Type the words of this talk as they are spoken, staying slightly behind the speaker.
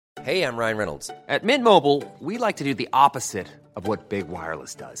Hey, I'm Ryan Reynolds. At Mint Mobile, we like to do the opposite of what Big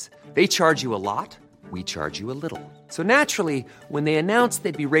Wireless does. They charge you a lot, we charge you a little. So naturally, when they announced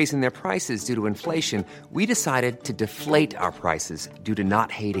they'd be raising their prices due to inflation, we decided to deflate our prices due to not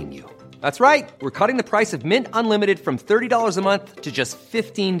hating you. That's right. We're cutting the price of Mint Unlimited from $30 a month to just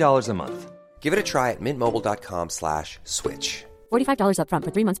 $15 a month. Give it a try at mintmobile.com/switch. $45 up front for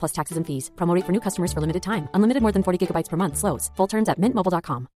 3 months plus taxes and fees. Promo rate for new customers for limited time. Unlimited more than 40 gigabytes per month. Slows full terms at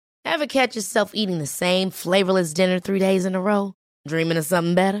mintmobile.com. Ever catch yourself eating the same flavorless dinner 3 days in a row? Dreaming of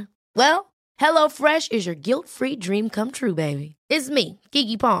something better? Well, HelloFresh is your guilt-free dream come true, baby. It's me,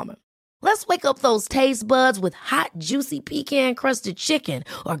 Keke Palmer. Let's wake up those taste buds with hot, juicy pecan-crusted chicken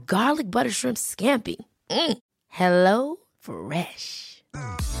or garlic butter shrimp scampi. Hello Fresh.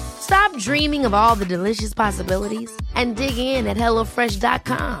 Stop dreaming of all the delicious possibilities and dig in at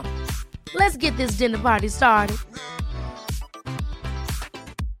HelloFresh.com. Let's get this dinner party started.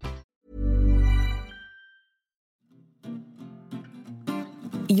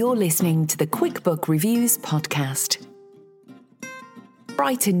 You're listening to the QuickBook Reviews podcast.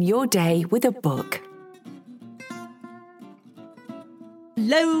 Brighten your day with a book.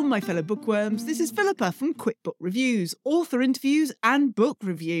 Hello, my fellow bookworms. This is Philippa from QuickBook Reviews, author interviews and book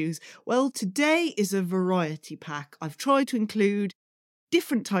reviews. Well, today is a variety pack. I've tried to include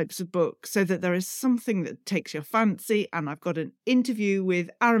different types of books so that there is something that takes your fancy, and I've got an interview with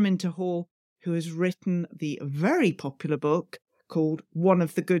Araminta Hall, who has written the very popular book called One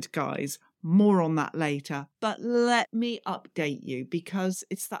of the Good Guys. More on that later. But let me update you because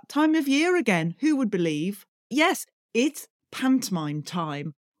it's that time of year again. Who would believe? Yes, it's pantomime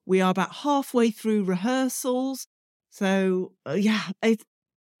time. We are about halfway through rehearsals. So,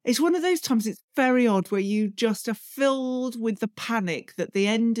 it's one of those times, it's very odd, where you just are filled with the panic that the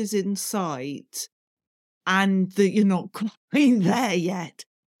end is in sight and that you're not quite there yet,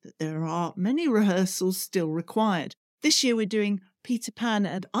 that there are many rehearsals still required. This year we're doing Peter Pan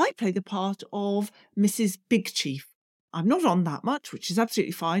and I play the part of Mrs. Big Chief. I'm not on that much, which is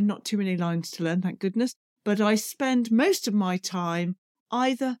absolutely fine, not too many lines to learn, thank goodness, but I spend most of my time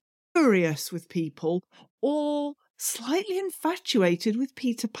either furious with people or slightly infatuated with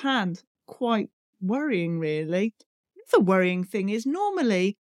Peter Pan. Quite worrying, really. The worrying thing is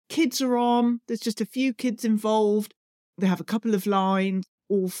normally kids are on, there's just a few kids involved, they have a couple of lines,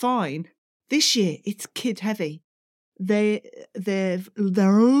 all fine. This year, it's kid heavy. There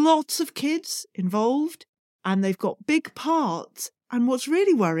are lots of kids involved and they've got big parts. And what's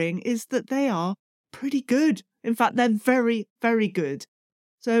really worrying is that they are pretty good. In fact, they're very, very good.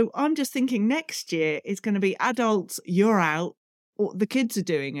 So I'm just thinking next year it's going to be adults, you're out, or the kids are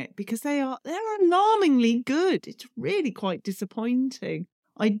doing it because they're alarmingly good. It's really quite disappointing.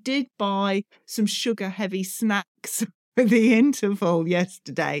 I did buy some sugar-heavy snacks for the interval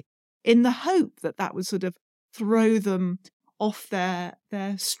yesterday in the hope that that would sort of throw them off their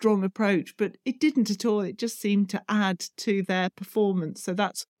strong approach, but it didn't at all. It just seemed to add to their performance. So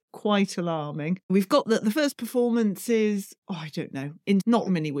that's quite alarming. We've got that the first performance is, I don't know, in not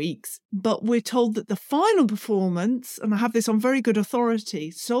many weeks, but we're told that the final performance, and I have this on very good authority,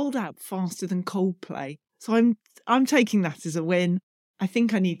 sold out faster than Coldplay. So I'm taking that as a win. I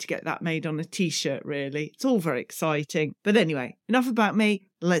think I need to get that made on a t-shirt, really. It's all very exciting. But anyway, enough about me.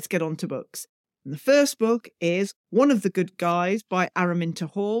 Let's get on to books. And the first book is One of the Good Guys by Araminta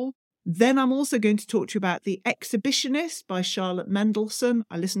Hall. Then I'm also going to talk to you about The Exhibitionist by Charlotte Mendelsohn.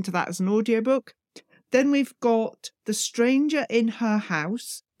 I listened to that as an audiobook. Then we've got The Stranger in Her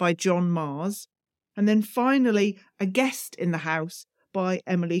House by John Mars. And then finally, A Guest in the House by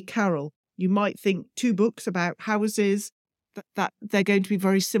Emily Carroll. You might think 2 books about houses, that they're going to be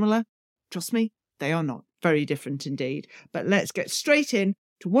very similar. Trust me, they are not. Very different indeed. But let's get straight in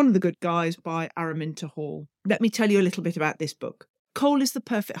to One of the Good Guys by Araminta Hall. Let me tell you a little bit about this book. Cole is the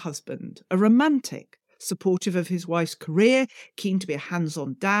perfect husband, a romantic, supportive of his wife's career, keen to be a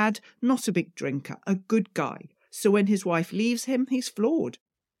hands-on dad, not a big drinker, a good guy. So when his wife leaves him, he's flawed.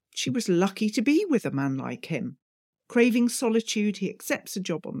 She was lucky to be with a man like him. Craving solitude, he accepts a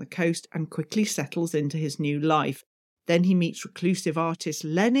job on the coast and quickly settles into his new life. Then he meets reclusive artist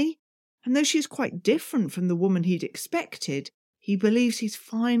Lenny, and though she is quite different from the woman he'd expected, he believes he's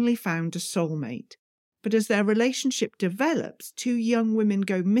finally found a soulmate. But as their relationship develops, 2 young women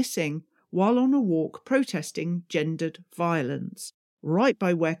go missing while on a walk protesting gendered violence, right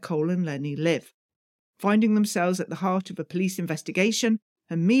by where Cole and Lenny live. Finding themselves at the heart of a police investigation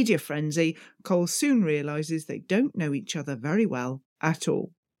and media frenzy, Cole soon realises they don't know each other very well at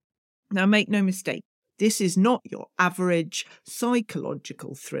all. Now make no mistake, this is not your average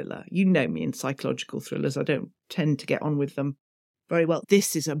psychological thriller. You know me in psychological thrillers, I don't tend to get on with them very well.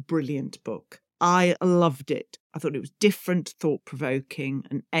 This is a brilliant book. I loved it. I thought it was different, thought-provoking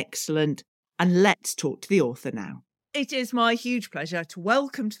and excellent. And let's talk to the author now. It is my huge pleasure to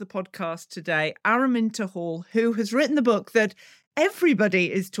welcome to the podcast today Araminta Hall, who has written the book that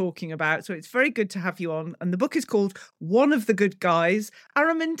everybody is talking about. So it's very good to have you on. And the book is called One of the Good Guys.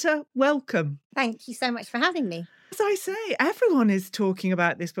 Araminta, welcome. Thank you so much for having me. As I say, everyone is talking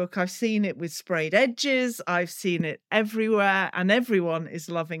about this book. I've seen it with sprayed edges. I've seen it everywhere and everyone is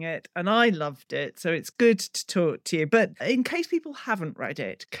loving it. And I loved it. So it's good to talk to you. But in case people haven't read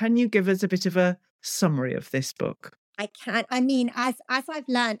it, can you give us a bit of a summary of this book? I can. I mean, as I've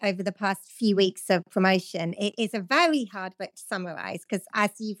learned over the past few weeks of promotion, it is a very hard book to summarise because as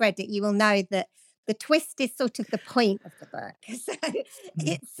you've read it, you will know that the twist is sort of the point of the book. So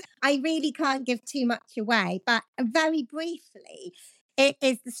I really can't give too much away, but very briefly, it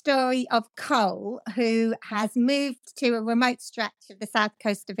is the story of Cole, who has moved to a remote stretch of the south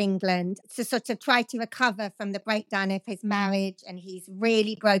coast of England to sort of try to recover from the breakdown of his marriage. And he's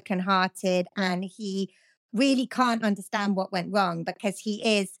really brokenhearted and he really can't understand what went wrong because he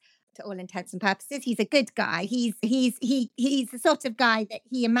is, to all intents and purposes, he's a good guy. He's the sort of guy that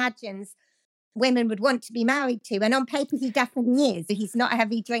he imagines women would want to be married to. And on paper, he definitely is. He's not a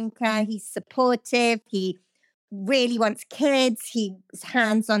heavy drinker. He's supportive. He really wants kids. He's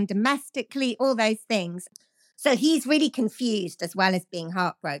hands-on domestically, all those things. So he's really confused as well as being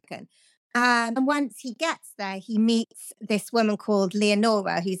heartbroken. And once he gets there, he meets this woman called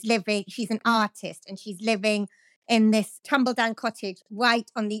Leonora, she's an artist, and she's living in this tumble-down cottage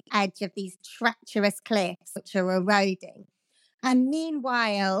right on the edge of these treacherous cliffs, which are eroding. And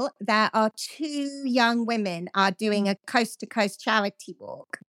meanwhile, there are two young women are doing a coast-to-coast charity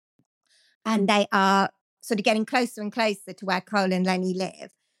walk. And they are sort of getting closer and closer to where Cole and Lenny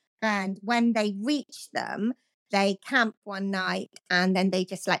live. And when they reach them, they camp one night and then they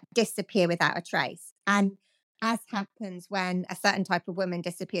just like disappear without a trace. And as happens when a certain type of woman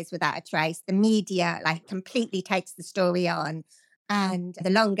disappears without a trace, the media like completely takes the story on. And the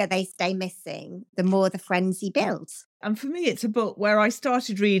longer they stay missing, the more the frenzy builds. And for me, it's a book where I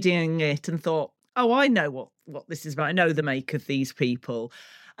started reading it and thought, oh, I know what this is about. I know the make of these people.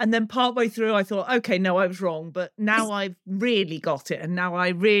 And then partway through, I thought, okay, no, I was wrong. But now I've really got it. And now I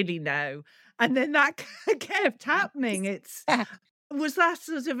really know. And then that kept happening. Was that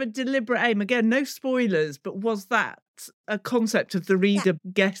sort of a deliberate aim? Again, no spoilers, but was that a concept of the reader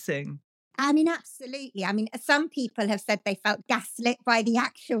guessing? I mean, absolutely. I mean, some people have said they felt gaslit by the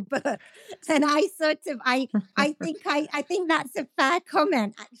actual book. And I think that's a fair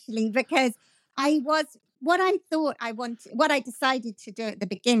comment, actually, because what I decided to do at the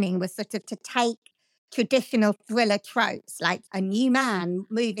beginning was sort of to take traditional thriller tropes, like a new man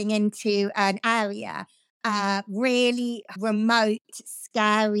moving into an area, really remote,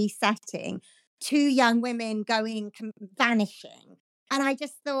 scary setting, two young women vanishing. And I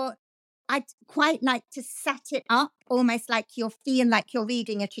just thought I'd quite like to set it up almost like you'll feel like you're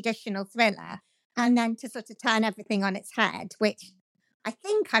reading a traditional thriller and then to sort of turn everything on its head, which I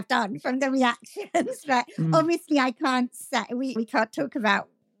think I've done from the reactions. But obviously I can't say, we can't talk about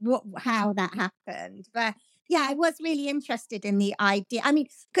how that happened. But yeah, I was really interested in the idea. I mean,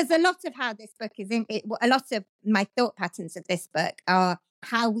 because a lot of how this book is a lot of my thought patterns of this book are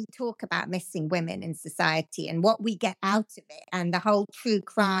how we talk about missing women in society and what we get out of it, and the whole true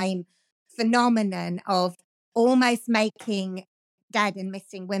crime phenomenon of almost making dead and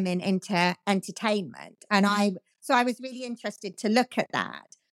missing women into entertainment. And I was really interested to look at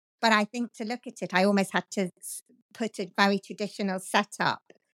that. But I think to look at it, I almost had to put a very traditional setup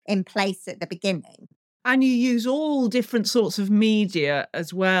in place at the beginning. And you use all different sorts of media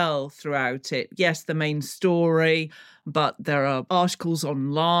as well throughout it. Yes, the main story, but there are articles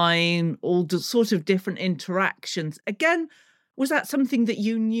online, all sort of different interactions. Again, was that something that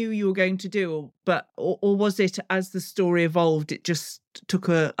you knew you were going to do, or was it as the story evolved, it just took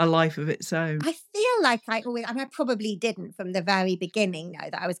a life of its own? I feel like I probably didn't from the very beginning know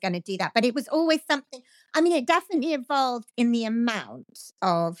that I was going to do that, but it was always something. I mean, it definitely evolved in the amount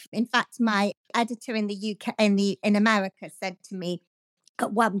of. In fact, my editor in the UK, in America, said to me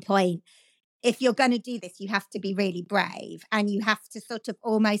at one point, if you're going to do this, you have to be really brave and you have to sort of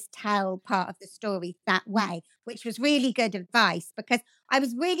almost tell part of the story that way, which was really good advice because I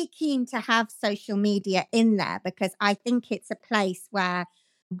was really keen to have social media in there because I think it's a place where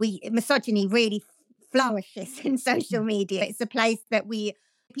misogyny really flourishes in social media. It's a place that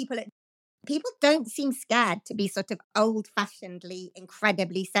people don't seem scared to be sort of old-fashionedly,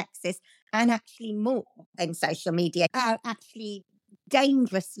 incredibly sexist, and actually more in social media are actually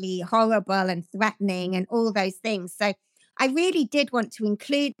dangerously horrible and threatening and all those things. So I really did want to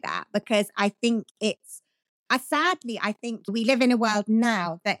include that because I think sadly, I think we live in a world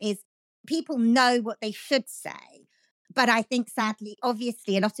now that is, people know what they should say. But I think sadly,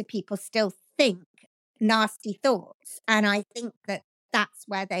 obviously, a lot of people still think nasty thoughts. And I think that that's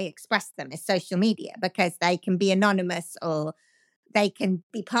where they express them is social media, because they can be anonymous or they can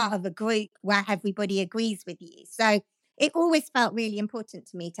be part of a group where everybody agrees with you. So it always felt really important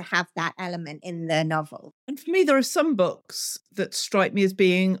to me to have that element in the novel. And for me, there are some books that strike me as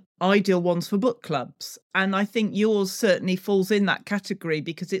being ideal ones for book clubs. And I think yours certainly falls in that category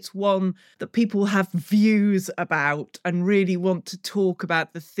because it's one that people have views about and really want to talk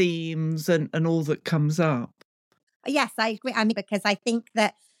about the themes and all that comes up. Yes, I agree. I mean, because I think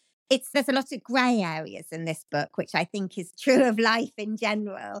that there's a lot of grey areas in this book, which I think is true of life in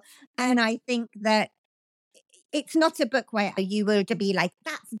general. And I think that it's not a book where you will be like,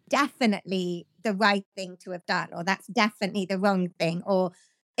 that's definitely the right thing to have done, or that's definitely the wrong thing, or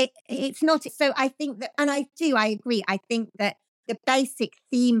it's not. So I think that, and I agree. I think that the basic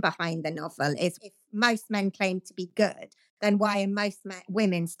theme behind the novel is, if most men claim to be good, then why are most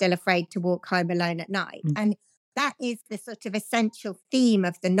women still afraid to walk home alone at night? Mm. And that is the sort of essential theme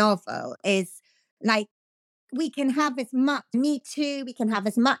of the novel, is like, we can have as much Me Too, we can have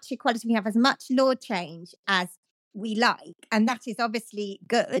as much equality, we have as much law change as we like. And that is obviously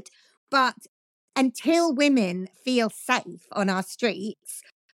good. But until women feel safe on our streets,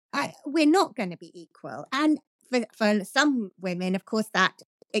 we're not going to be equal. And for some women, of course, that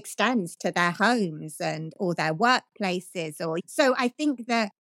extends to their homes or their workplaces. So I think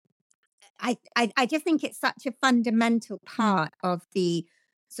that I just think it's such a fundamental part of the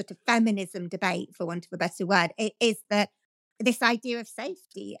sort of feminism debate, for want of a better word. It is that this idea of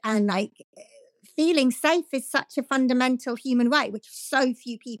safety, and like feeling safe is such a fundamental human right, which so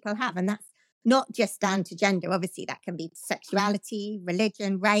few people have. And that's not just down to gender. Obviously, that can be sexuality,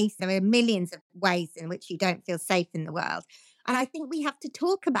 religion, race. There are millions of ways in which you don't feel safe in the world. And I think we have to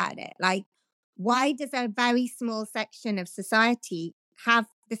talk about it. Like, why does a very small section of society have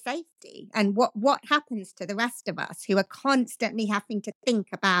the safety? And what happens to the rest of us who are constantly having to think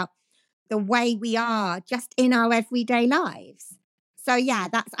about the way we are just in our everyday lives? So yeah,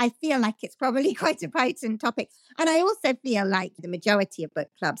 I feel like it's probably quite a potent topic. And I also feel like the majority of book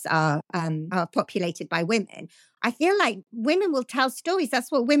clubs are populated by women. I feel like women will tell stories.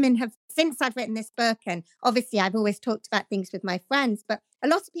 That's what women have, since I've written this book. And obviously I've always talked about things with my friends, but a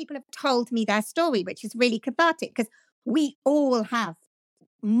lot of people have told me their story, which is really cathartic, because we all have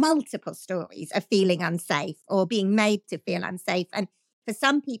multiple stories of feeling unsafe or being made to feel unsafe. And for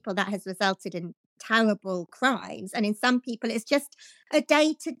some people that has resulted in terrible crimes. And in some people, it's just a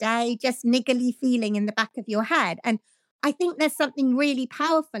day-to-day, just niggly feeling in the back of your head. And I think there's something really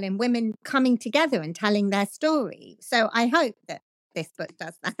powerful in women coming together and telling their story. So I hope that this book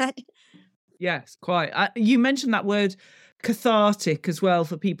does that. Yes, quite. You mentioned that word cathartic as well,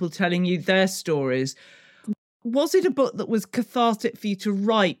 for people telling you their stories. Was it a book that was cathartic for you to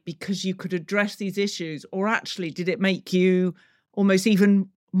write because you could address these issues, or actually did it make you almost even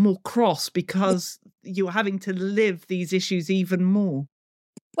more cross because you're having to live these issues even more?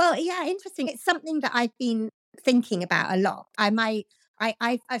 Well, yeah, interesting. It's something that I've been thinking about a lot. I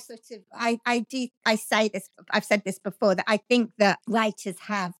say this, I've said this before, that I think that writers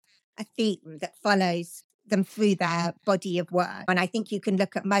have a theme that follows them through their body of work. And I think you can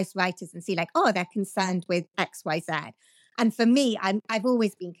look at most writers and see like, oh, they're concerned with X, Y, Z. And for me, I've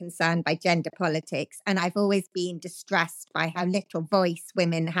always been concerned by gender politics, and I've always been distressed by how little voice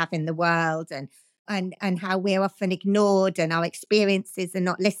women have in the world, and how we're often ignored and our experiences are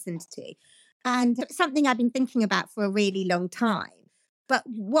not listened to. And it's something I've been thinking about for a really long time. But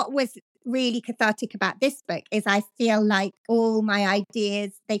what was really cathartic about this book is I feel like all my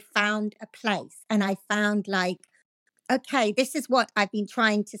ideas, they found a place, and I found like, okay, this is what I've been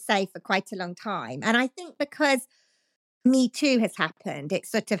trying to say for quite a long time. And I think because Me Too has happened, it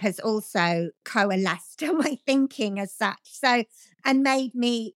sort of has also coalesced my thinking as such. So, and made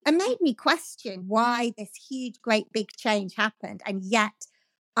me question why this huge, great, big change happened. And yet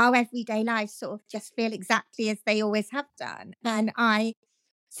our everyday lives sort of just feel exactly as they always have done. And I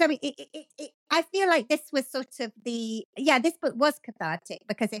feel like this was sort of this book was cathartic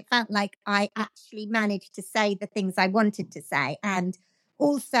because it felt like I actually managed to say the things I wanted to say. And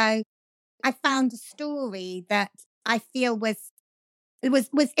also I found a story that I feel was a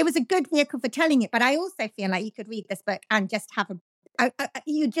good vehicle for telling it. But I also feel like you could read this book and just have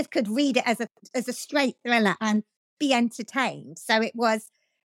you just could read it as a straight thriller and be entertained. So it was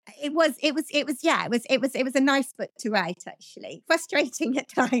a nice book to write, actually. Frustrating at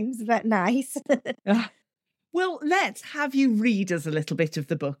times, but nice. Well, let's have you read us a little bit of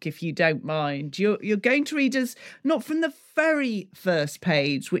the book, if you don't mind. You're going to read us not from the very first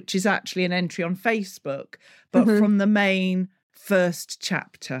page, which is actually an entry on Facebook, but from the main first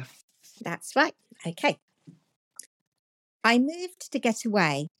chapter. That's right. Okay. I moved to get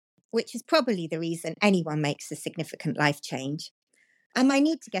away, which is probably the reason anyone makes a significant life change. And my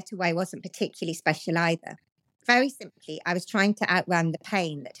need to get away wasn't particularly special either. Very simply, I was trying to outrun the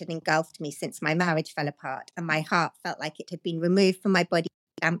pain that had engulfed me since my marriage fell apart, and my heart felt like it had been removed from my body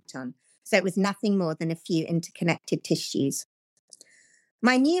and stamped on, so it was nothing more than a few interconnected tissues.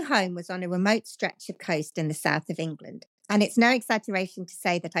 My new home was on a remote stretch of coast in the south of England, and it's no exaggeration to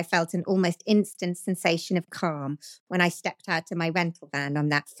say that I felt an almost instant sensation of calm when I stepped out of my rental van on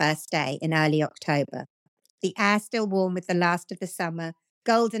that first day in early October. The air still warm with the last of the summer,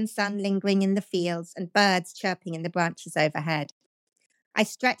 golden sun lingering in the fields, and birds chirping in the branches overhead. I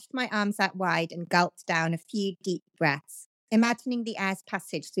stretched my arms out wide and gulped down a few deep breaths, imagining the air's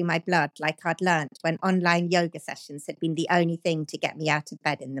passage through my blood like I'd learnt when online yoga sessions had been the only thing to get me out of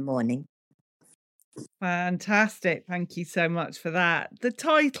bed in the morning. Fantastic. Thank you so much for that. The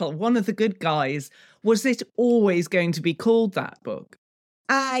title, One of the Good Guys, was it always going to be called that book?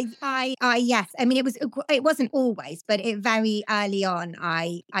 Yes. I mean, it wasn't always, but very early on,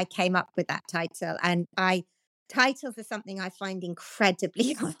 I came up with that title, and titles are something I find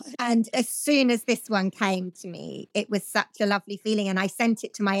incredibly hard. And as soon as this one came to me, it was such a lovely feeling. And I sent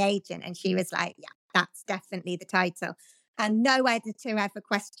it to my agent, and she was like, yeah, that's definitely the title. And no editor ever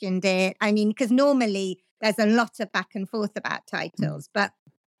questioned it. I mean, because normally there's a lot of back and forth about titles, but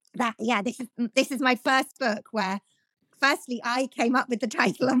this is my first book where, firstly, I came up with the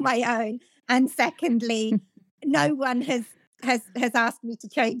title on my own, and secondly, no one has asked me to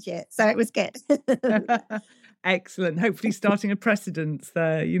change it, so it was good. Excellent. Hopefully, starting a precedence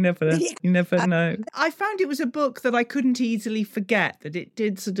there. You never know. I found it was a book that I couldn't easily forget. That it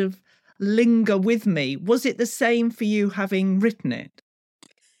did sort of linger with me. Was it the same for you, having written it?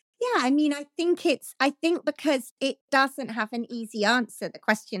 Yeah, I mean, I think because it doesn't have an easy answer, the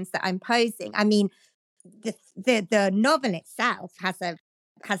questions that I'm posing. I mean, the novel itself has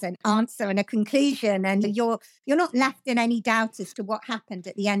an answer and a conclusion, and you're not left in any doubt as to what happened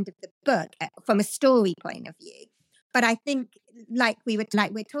at the end of the book from a story point of view. But I think, like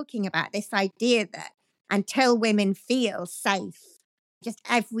we're talking about, this idea that until women feel safe, just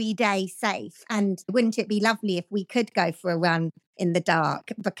every day safe, and wouldn't it be lovely if we could go for a run in the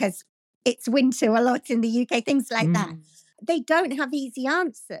dark because it's winter a lot in the UK, things like that. They don't have easy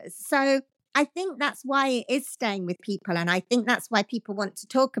answers. So I think that's why it is staying with people, and I think that's why people want to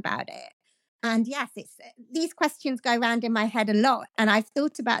talk about it. And yes, these questions go around in my head a lot, and I've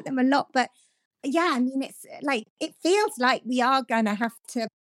thought about them a lot. But yeah, I mean, it feels like we are going to have to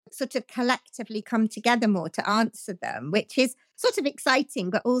sort of collectively come together more to answer them, which is sort of exciting,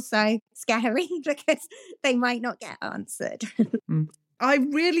 but also scary because they might not get answered. I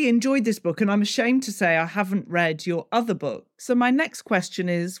really enjoyed this book, and I'm ashamed to say I haven't read your other book. So my next question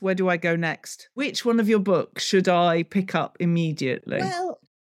is, where do I go next? Which one of your books should I pick up immediately? Well,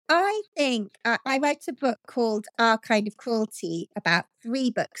 I think I wrote a book called Our Kind of Cruelty about 3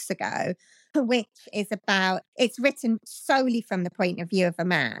 books ago, which is it's written solely from the point of view of a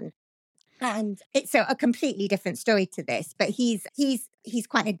man. And it's a completely different story to this, but he's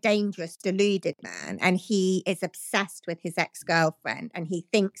quite a dangerous, deluded man, and he is obsessed with his ex-girlfriend, and he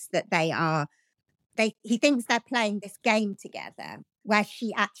thinks that he thinks they're playing this game together where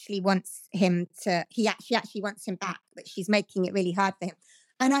she actually wants him actually wants him back, but she's making it really hard for him.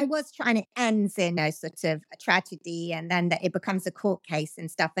 And I was trying to end in a sort of a tragedy, and then that it becomes a court case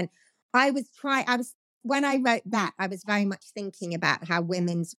and stuff. And when I wrote that, I was very much thinking about how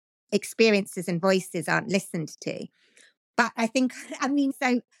women's experiences and voices aren't listened to. But I think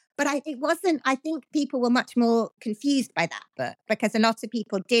people were much more confused by that book, because a lot of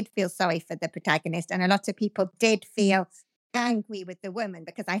people did feel sorry for the protagonist, and a lot of people did feel angry with the woman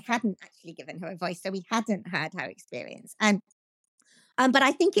because I hadn't actually given her a voice, so we hadn't heard her experience. But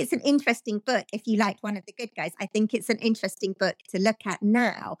I think it's an interesting book. If you liked One of the Good Guys, I think it's an interesting book to look at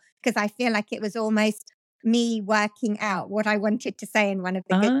now, because I feel like it was almost me working out what I wanted to say in One of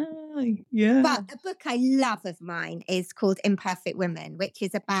the Good. Yeah. But a book I love of mine is called Imperfect Women, which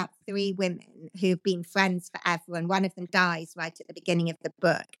is about 3 women who've been friends forever, and one of them dies right at the beginning of the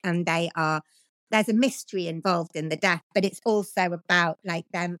book, and there's a mystery involved in the death, but it's also about like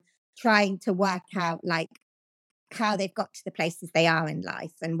them trying to work out like how they've got to the places they are in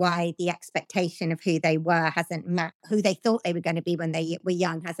life, and why the expectation of who they were who they thought they were going to be when they were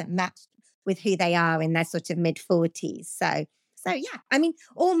young hasn't matched with who they are in their sort of mid-40s. So So, yeah, I mean,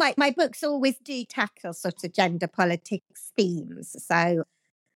 all my books always do tackle sort of gender politics themes. So I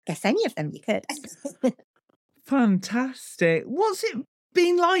guess any of them you could. Fantastic. What's it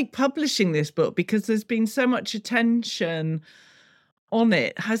been like publishing this book? Because there's been so much attention on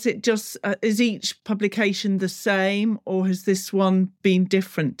it. Has it just, is each publication the same, or has this one been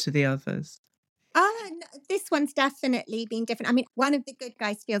different to the others? This one's definitely been different. I mean, One of the Good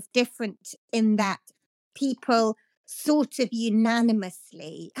Guys feels different in that people sort of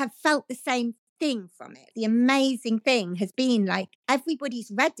unanimously have felt the same thing from it. The amazing thing has been like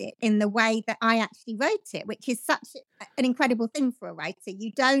everybody's read it in the way that I actually wrote it, which is such an incredible thing for a writer.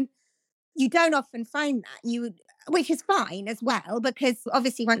 You don't often find that, which is fine as well, because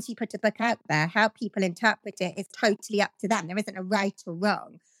obviously once you put a book out there, how people interpret it is totally up to them. There isn't a right or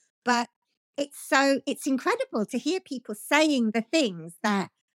wrong. But it's incredible to hear people saying the things that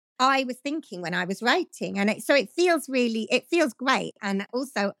I was thinking when I was writing. And it feels great. And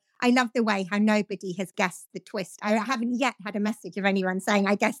also, I love the way how nobody has guessed the twist. I haven't yet had a message of anyone saying,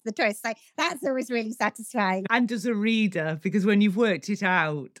 I guessed the twist. So that's always really satisfying. And as a reader, because when you've worked it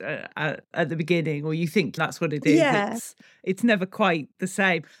out at the beginning, or you think that's what it is, it's never quite the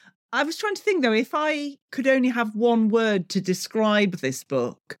same. I was trying to think, though, if I could only have one word to describe this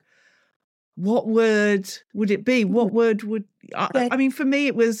book, what word would it be? What word would... I mean, for me,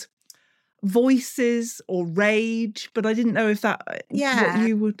 it was voices or rage, but I didn't know if that... what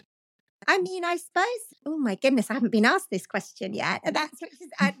you would... I mean, I suppose, oh my goodness, I haven't been asked this question yet. I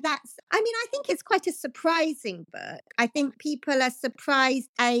think it's quite a surprising book. I think people are surprised,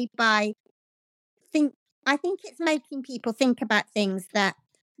 I think it's making people think about things that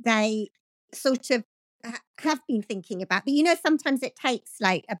they sort of have been thinking about. But, sometimes it takes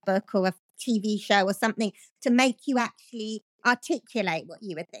like a book or a TV show or something to make you actually articulate what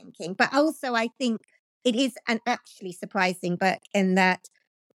you were thinking. But also, I think it is an actually surprising book in that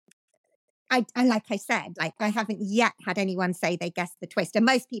I like I said, like I haven't yet had anyone say they guessed the twist, and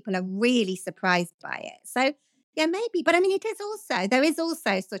most people are really surprised by it. So yeah, maybe. But I mean, there is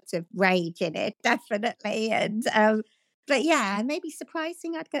also sort of rage in it, definitely. And but yeah, maybe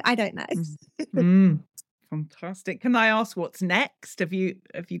surprising. I don't know. Fantastic. Can I ask what's next? Have you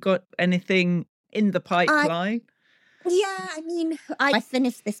got anything in the pipeline? Yeah, I mean, I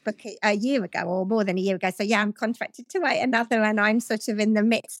finished this book a year ago or more than a year ago. So yeah, I'm contracted to write another, and I'm sort of in the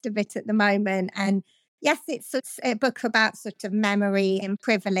midst of it at the moment. And yes, it's a book about sort of memory and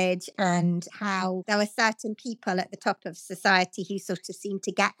privilege and how there are certain people at the top of society who sort of seem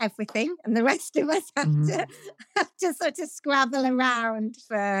to get everything, and the rest of us have to sort of scrabble around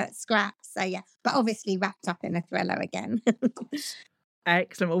for scraps. So yeah, but obviously wrapped up in a thriller again.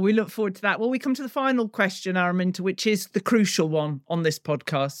 Excellent. Well, we look forward to that. Well, we come to the final question, Araminta, which is the crucial one on this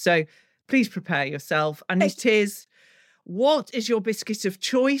podcast. So please prepare yourself. And it is, what is your biscuit of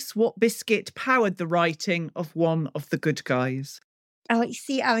choice? What biscuit powered the writing of One of the Good Guys? Oh, you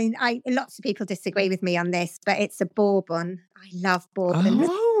see, I mean, lots of people disagree with me on this, but it's a bourbon. I love bourbon.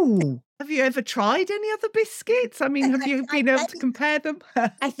 Oh, have you ever tried any other biscuits? I mean, have you been able to compare them?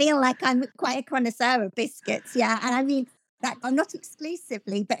 I feel like I'm quite a connoisseur of biscuits, yeah. And I mean, that I'm not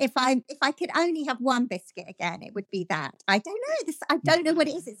exclusively, but if I could only have one biscuit again, it would be that. I don't know. I don't know what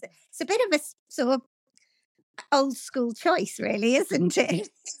it is. It's a bit of a sort of old school choice, really, isn't it?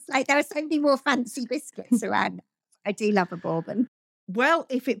 It's like there are so many more fancy biscuits around. I do love a bourbon. Well,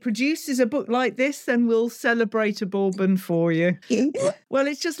 if it produces a book like this, then we'll celebrate a bourbon for you. Well,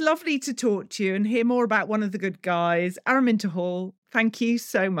 it's just lovely to talk to you and hear more about One of the Good Guys. Araminta Hall, thank you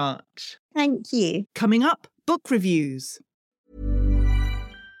so much. Thank you. Coming up, book reviews.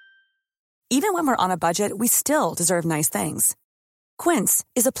 Even when we're on a budget, we still deserve nice things. Quince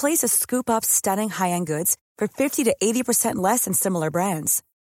is a place to scoop up stunning high-end goods for 50 to 80% less than similar brands.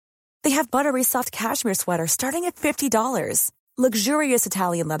 They have buttery soft cashmere sweaters starting at $50, luxurious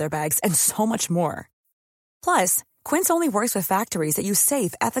Italian leather bags, and so much more. Plus, Quince only works with factories that use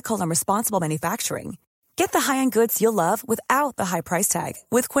safe, ethical, and responsible manufacturing. Get the high-end goods you'll love without the high price tag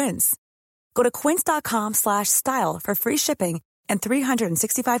with Quince. Go to quince.com/style for free shipping and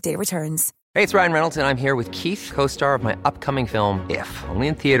 365-day returns. Hey, it's Ryan Reynolds, and I'm here with Keith, co-star of my upcoming film, If, only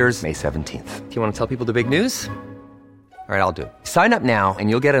in theaters May 17th. Do you want to tell people the big news? All right, I'll do it. Sign up now and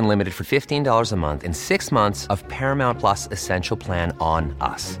you'll get unlimited for $15 a month and 6 months of Paramount Plus Essential Plan on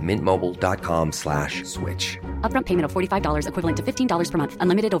us. MintMobile.com/switch. Upfront payment of $45 equivalent to $15 per month.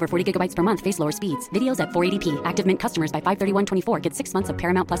 Unlimited over 40 gigabytes per month. Face lower speeds. Videos at 480p. Active Mint customers by 531.24 get 6 months of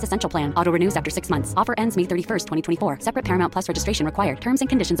Paramount Plus Essential Plan. Auto renews after 6 months. Offer ends May 31st, 2024. Separate Paramount Plus registration required. Terms and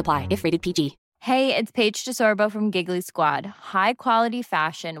conditions apply if rated PG. Hey, it's Paige DeSorbo from Giggly Squad. High quality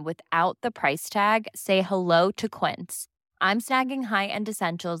fashion without the price tag. Say hello to Quince. I'm snagging high-end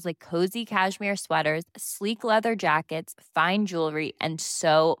essentials like cozy cashmere sweaters, sleek leather jackets, fine jewelry, and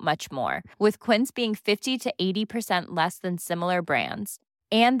so much more. With Quince being 50 to 80% less than similar brands.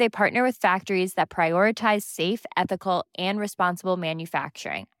 And they partner with factories that prioritize safe, ethical, and responsible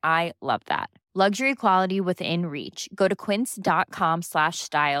manufacturing. I love that. Luxury quality within reach. Go to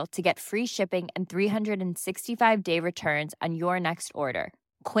quince.com/style to get free shipping and 365-day returns on your next order.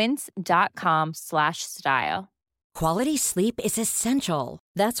 Quince.com/style. Quality sleep is essential.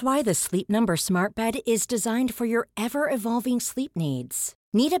 That's why the Sleep Number Smart Bed is designed for your ever-evolving sleep needs.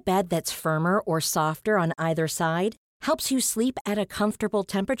 Need a bed that's firmer or softer on either side? Helps you sleep at a comfortable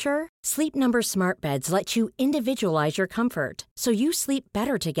temperature? Sleep Number Smart Beds let you individualize your comfort, so you sleep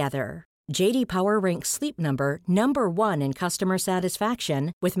better together. J.D. Power ranks Sleep Number number 1 in customer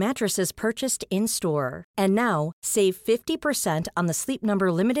satisfaction with mattresses purchased in-store. And now, save 50% on the Sleep Number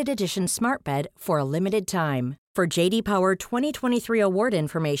Limited Edition Smart Bed for a limited time. For J.D. Power 2023 award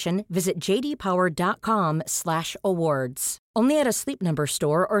information, visit jdpower.com/awards. Only at a Sleep Number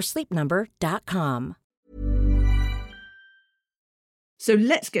store or sleepnumber.com. So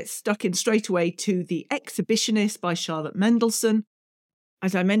let's get stuck in straight away to The Exhibitionist by Charlotte Mendelsohn.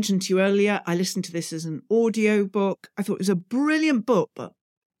 As I mentioned to you earlier, I listened to this as an audio book. I thought it was a brilliant book, but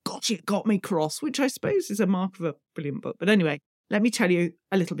gosh, it got me cross, which I suppose is a mark of a brilliant book. But anyway, let me tell you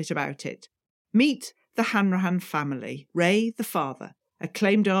a little bit about it. Meet the Hanrahan family. Ray, the father,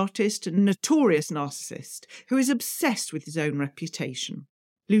 acclaimed artist and notorious narcissist who is obsessed with his own reputation.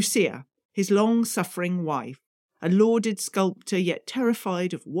 Lucia, his long-suffering wife, a lauded sculptor yet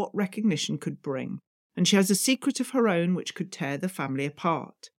terrified of what recognition could bring, and she has a secret of her own which could tear the family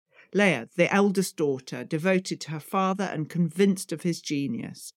apart. Leia, the eldest daughter, devoted to her father and convinced of his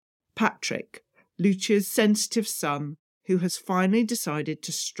genius. Patrick, Lucia's sensitive son, who has finally decided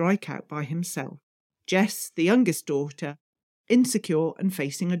to strike out by himself. Jess, the youngest daughter, insecure and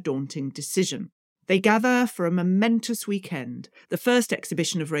facing a daunting decision. They gather for a momentous weekend, the first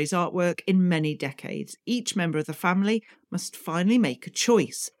exhibition of Ray's artwork in many decades. Each member of the family must finally make a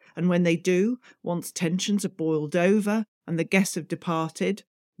choice, and when they do, once tensions are boiled over and the guests have departed,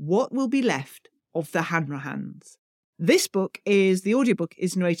 what will be left of the Hanrahans? The audiobook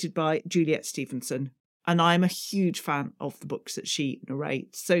is narrated by Juliet Stevenson, and I'm a huge fan of the books that she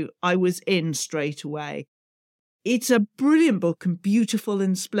narrates, so I was in straight away. It's a brilliant book and beautiful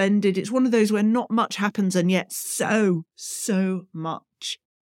and splendid. It's one of those where not much happens and yet so much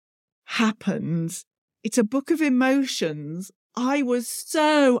happens. It's a book of emotions. I was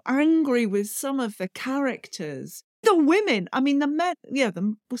so angry with some of the characters. The women, I mean, the men,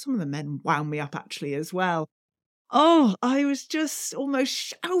 some of the men wound me up actually as well. Oh, I was just almost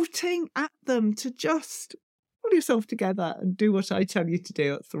shouting at them to just pull yourself together and do what I tell you to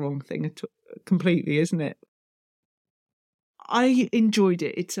do. That's the wrong thing completely, isn't it? I enjoyed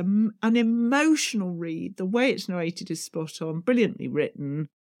it. It's an emotional read. The way it's narrated is spot on, brilliantly written.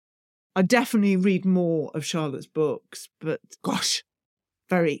 I definitely read more of Charlotte's books, but gosh,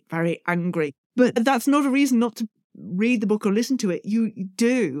 very, very angry. But that's not a reason not to read the book or listen to it. You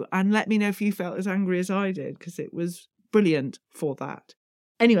do, and let me know if you felt as angry as I did, because it was brilliant for that.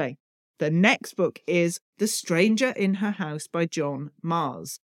 Anyway, the next book is The Stranger in Her House by John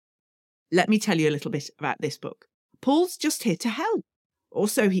Marrs. Let me tell you a little bit about this book. Paul's just here to help, or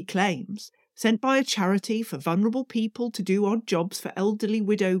so he claims, sent by a charity for vulnerable people to do odd jobs for elderly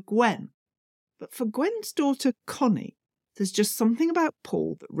widow Gwen. But for Gwen's daughter Connie, there's just something about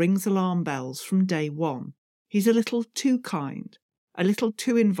Paul that rings alarm bells from day one. He's a little too kind, a little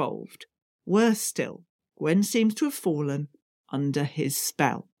too involved. Worse still, Gwen seems to have fallen under his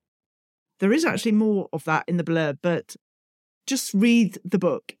spell. There is actually more of that in the blurb, but just read the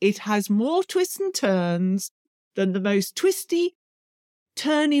book. It has more twists and turns than the most twisty,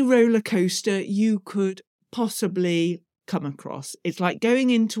 turny roller coaster you could possibly come across. It's like going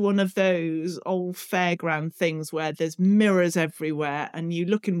into one of those old fairground things where there's mirrors everywhere and you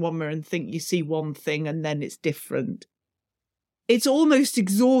look in one mirror and think you see one thing and then it's different. It's almost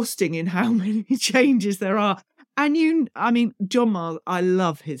exhausting in how many changes there are. And John Marrs, I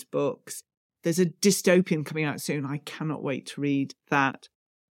love his books. There's a dystopian coming out soon. I cannot wait to read that.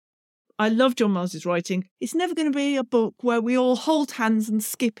 I love John Marrs' writing. It's never going to be a book where we all hold hands and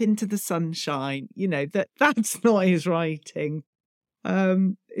skip into the sunshine. That's not his writing.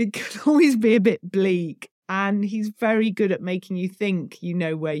 It can always be a bit bleak, and he's very good at making you think you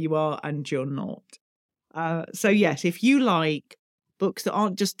know where you are and you're not. So yes, if you like books that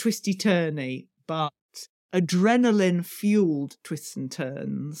aren't just twisty-turny, but adrenaline-fueled twists and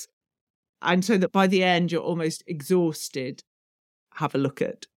turns, and so that by the end you're almost exhausted, have a look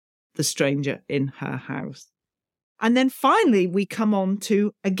at The Stranger in Her House. And then finally, we come on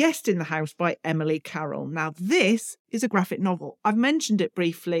to A Guest in the House by Emily Carroll. Now, this is a graphic novel. I've mentioned it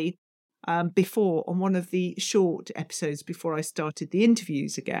briefly before on one of the short episodes before I started the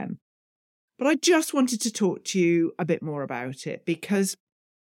interviews again. But I just wanted to talk to you a bit more about it because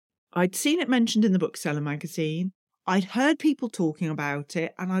I'd seen it mentioned in the Bookseller magazine. I'd heard people talking about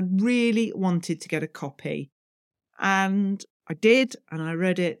it and I really wanted to get a copy. And I did, and I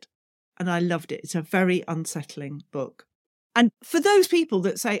read it. And I loved it. It's a very unsettling book. And for those people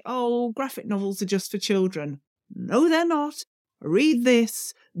that say, oh, graphic novels are just for children. No, they're not. Read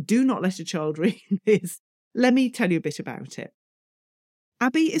this. Do not let a child read this. Let me tell you a bit about it.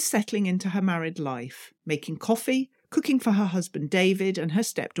 Abby is settling into her married life, making coffee, cooking for her husband David and her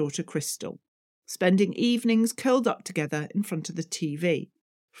stepdaughter Crystal, spending evenings curled up together in front of the TV.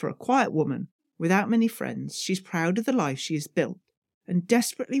 For a quiet woman, without many friends, she's proud of the life she has built and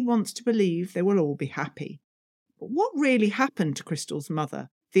desperately wants to believe they will all be happy. But what really happened to Crystal's mother,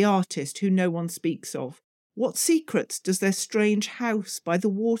 the artist who no one speaks of? What secrets does their strange house by the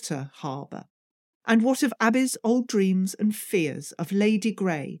water harbour? And what of Abby's old dreams and fears of Lady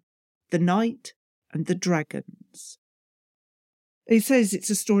Grey, the night and the dragons? It says it's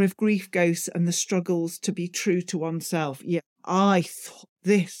a story of grief, ghosts and the struggles to be true to oneself. Yeah, I thought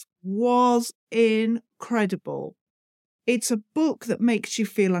this was incredible. It's a book that makes you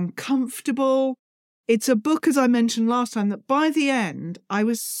feel uncomfortable. It's a book, as I mentioned last time, that by the end, I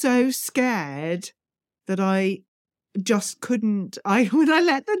was so scared that I just couldn't. When I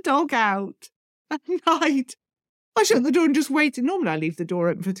let the dog out at night, I shut the door and just waited. Normally I leave the door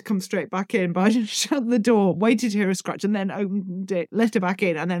open for it to come straight back in, but I just shut the door, waited to hear a scratch and then opened it, let it back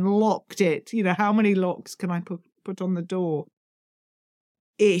in and then locked it. You know, how many locks can I put on the door?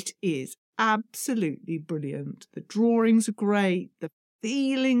 It is absolutely brilliant. The drawings are great. The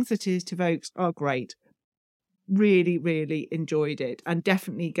feelings that it evokes are great. Really, really enjoyed it and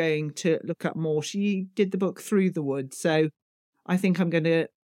definitely going to look up more. She did the book Through the Woods, so I think I'm going to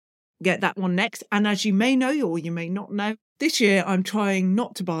get that one next. And as you may know, or you may not know, this year I'm trying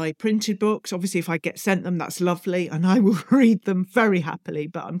not to buy printed books. Obviously, if I get sent them, that's lovely and I will read them very happily,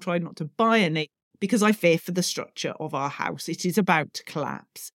 but I'm trying not to buy any because I fear for the structure of our house. It is about to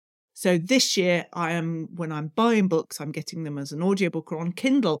collapse. So this year, when I'm buying books, I'm getting them as an audiobook or on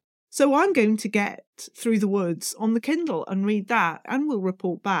Kindle. So I'm going to get Through the Woods on the Kindle and read that, and we'll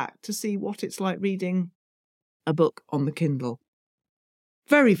report back to see what it's like reading a book on the Kindle.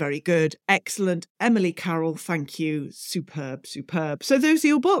 Very, very good. Excellent. Emily Carroll, thank you. Superb, superb. So those are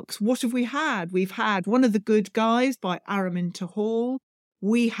your books. What have we had? We've had One of the Good Guys by Araminta Hall.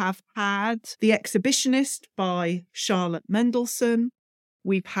 We have had The Exhibitionist by Charlotte Mendelssohn.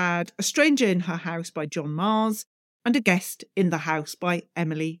 We've had A Stranger in Her House by John Mars and A Guest in the House by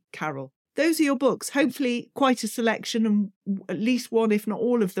Emily Carroll. Those are your books. Hopefully quite a selection, and at least one, if not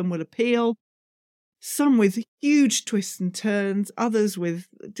all of them, will appeal. Some with huge twists and turns, others with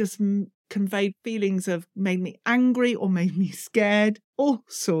just conveyed feelings of made me angry or made me scared, all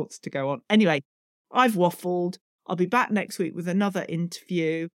sorts to go on. Anyway, I've waffled. I'll be back next week with another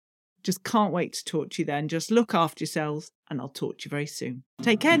interview. Just can't wait to talk to you then. Just look after yourselves and I'll talk to you very soon.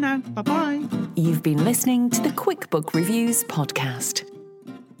 Take care now. Bye-bye. You've been listening to the Quick Book Reviews podcast.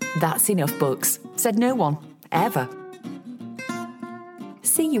 That's enough books, said no one, ever.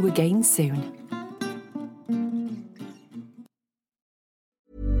 See you again soon.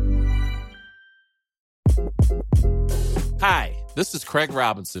 Hi, this is Craig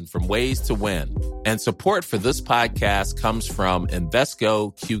Robinson from Ways to Win, and support for this podcast comes from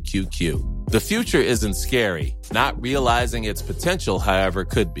Invesco QQQ. The future isn't scary. Not realizing its potential, however,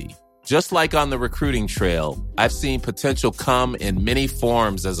 could be. Just like on the recruiting trail, I've seen potential come in many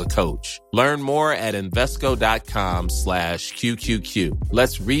forms as a coach. Learn more at Invesco.com/QQQ.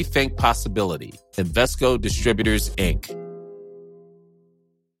 Let's rethink possibility. Invesco Distributors, Inc.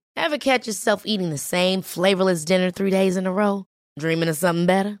 Ever catch yourself eating the same flavorless dinner 3 days in a row? Dreaming of something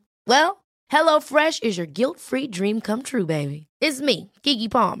better? Well, HelloFresh is your guilt-free dream come true, baby. It's me,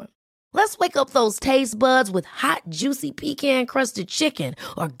 Keke Palmer. Let's wake up those taste buds with hot, juicy pecan-crusted chicken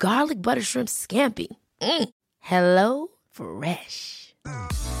or garlic butter shrimp scampi. Hello Fresh.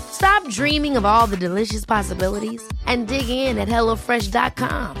 Stop dreaming of all the delicious possibilities and dig in at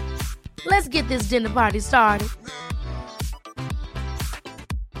HelloFresh.com. Let's get this dinner party started.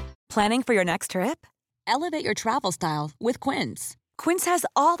 Planning for your next trip? Elevate your travel style with Quince. Quince has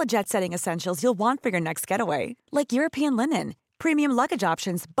all the jet-setting essentials you'll want for your next getaway, like European linen, premium luggage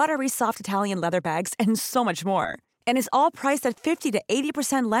options, buttery soft Italian leather bags, and so much more. And is all priced at 50 to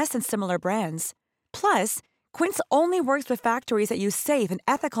 80% less than similar brands. Plus, Quince only works with factories that use safe and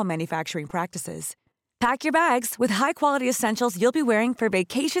ethical manufacturing practices. Pack your bags with high-quality essentials you'll be wearing for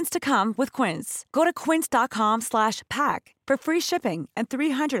vacations to come with Quince. Go to quince.com/pack for free shipping and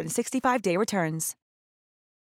 365-day returns.